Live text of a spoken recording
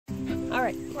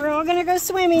Alright, we're all gonna go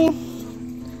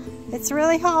swimming. It's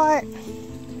really hot.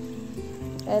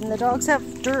 And the dogs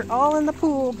have dirt all in the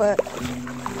pool, but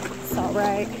it's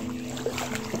alright.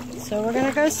 So we're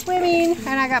gonna go swimming,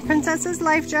 and I got Princess's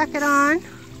life jacket on.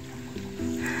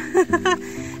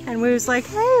 And we was like,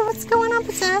 hey, what's going on,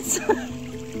 Princess?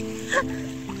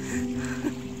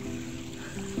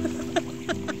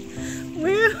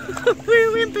 we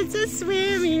went Princess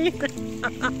swimming.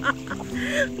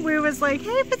 We was like,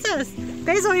 hey, Princess,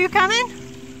 Basil, you coming?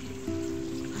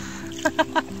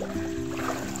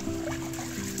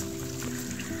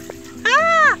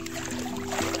 Ah!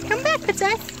 Come back,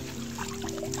 Princess.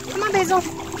 Come on, Basil.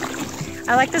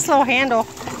 I like this little handle.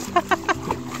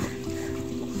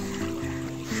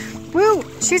 Woo,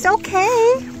 she's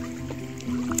okay.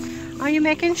 Are you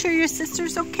making sure your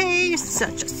sister's okay? You're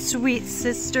such a sweet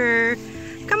sister.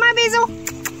 Come on, Basil.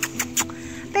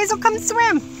 Basil, come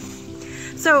swim.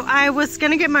 So I was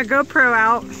gonna get my GoPro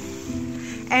out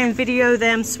and video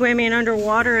them swimming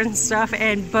underwater and stuff,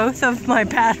 and both of my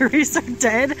batteries are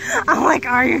dead. I'm like,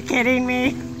 are you kidding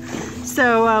me?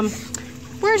 So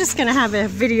we're just gonna have a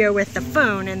video with the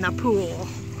phone in the pool.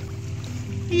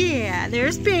 Yeah,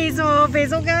 there's Basil.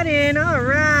 Basil got in. All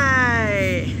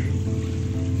right.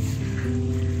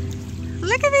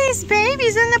 Look at these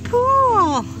babies in the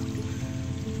pool.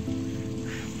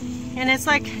 And it's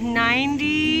like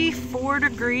 94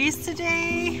 degrees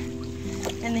today.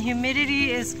 And the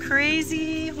humidity is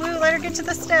crazy. Woo, let her get to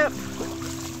the step.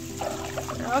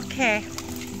 Okay.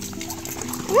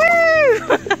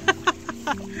 Woo!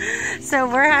 So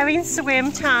we're having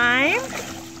swim time.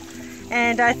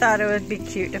 And I thought it would be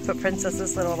cute to put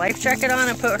Princess's little life jacket on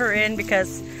and put her in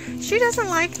because she doesn't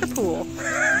like the pool.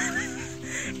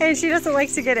 And she doesn't like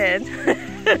to get in.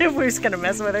 We're just gonna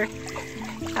mess with her.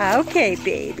 Okay,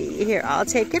 baby. Here, I'll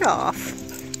take it off.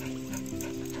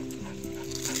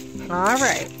 All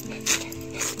right.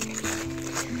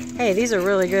 Hey, these are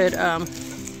really good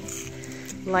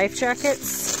life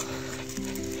jackets.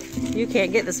 You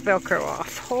can't get this Velcro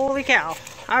off. Holy cow.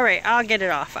 All right, I'll get it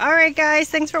off. All right, guys,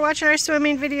 thanks for watching our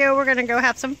swimming video. We're gonna go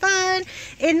have some fun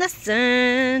in the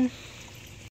sun.